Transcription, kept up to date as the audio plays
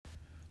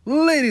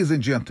Ladies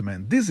and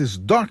gentlemen, this is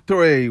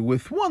Dr. A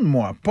with one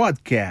more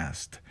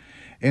podcast.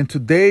 And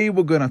today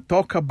we're going to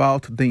talk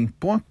about the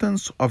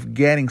importance of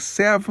getting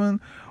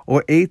 7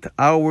 or 8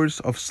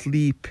 hours of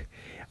sleep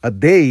a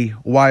day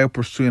while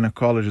pursuing a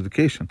college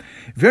education.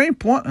 Very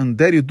important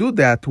that you do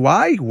that.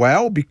 Why?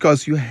 Well,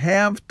 because you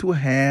have to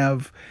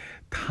have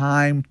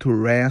time to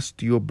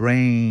rest your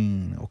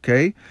brain,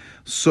 okay?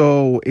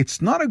 So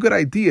it's not a good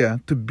idea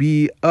to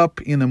be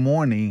up in the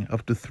morning,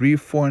 up to 3,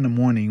 4 in the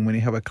morning when you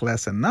have a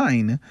class at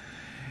 9,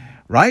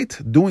 right?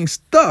 Doing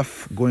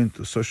stuff, going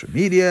to social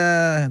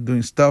media,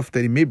 doing stuff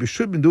that you maybe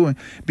should be doing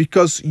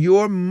because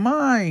your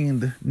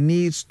mind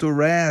needs to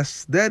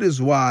rest. That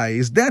is why.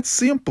 It's that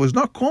simple. It's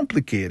not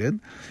complicated.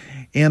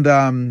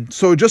 And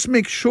so just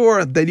make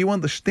sure that you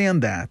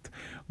understand that.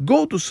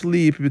 Go to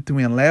sleep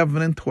between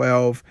 11 and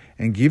 12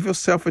 and give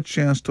yourself a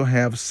chance to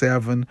have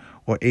 7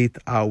 or 8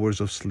 hours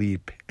of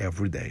sleep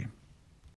every day.